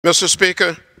Mr.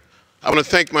 Speaker, I want to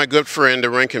thank my good friend,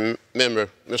 the ranking member,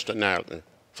 Mr. Nadler,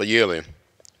 for yielding.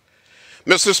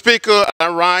 Mr. Speaker, I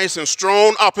rise in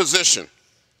strong opposition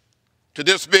to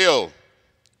this bill.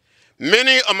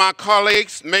 Many of my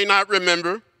colleagues may not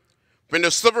remember when the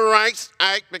Civil Rights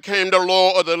Act became the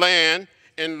law of the land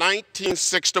in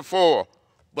 1964,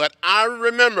 but I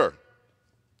remember.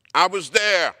 I was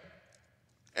there.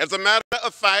 As a matter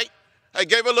of fact, I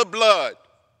gave a little blood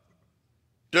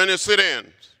during the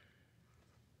sit-ins,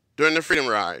 during the freedom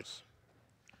rides.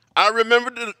 I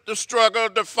remember the struggle,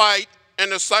 the fight,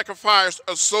 and the sacrifice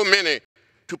of so many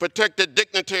to protect the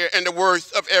dignity and the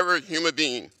worth of every human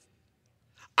being.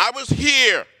 I was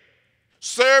here,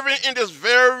 serving in this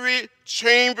very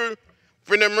chamber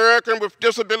when the American with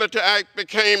Disabilities Act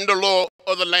became the law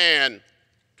of the land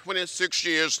 26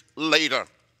 years later.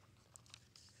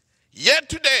 Yet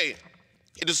today,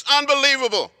 it is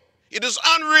unbelievable, it is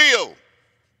unreal.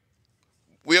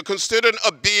 We are considering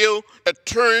a bill that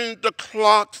turns the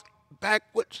clock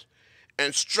backwards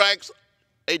and strikes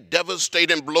a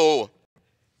devastating blow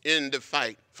in the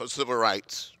fight for civil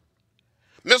rights.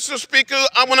 Mr. Speaker,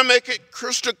 I want to make it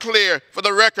crystal clear for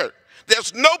the record,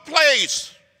 there's no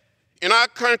place in our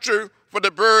country for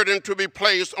the burden to be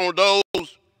placed on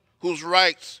those whose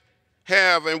rights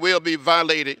have and will be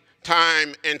violated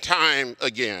time and time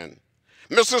again.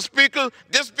 Mr. Speaker,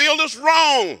 this bill is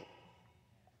wrong.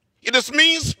 It is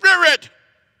mean-spirited,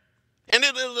 and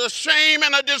it is a shame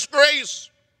and a disgrace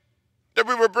that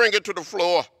we will bring it to the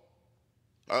floor.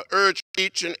 I urge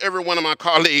each and every one of my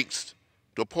colleagues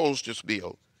to oppose this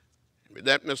bill. With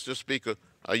that, Mr. Speaker,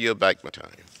 I yield back my time.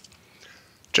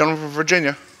 Gentleman from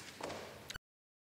Virginia.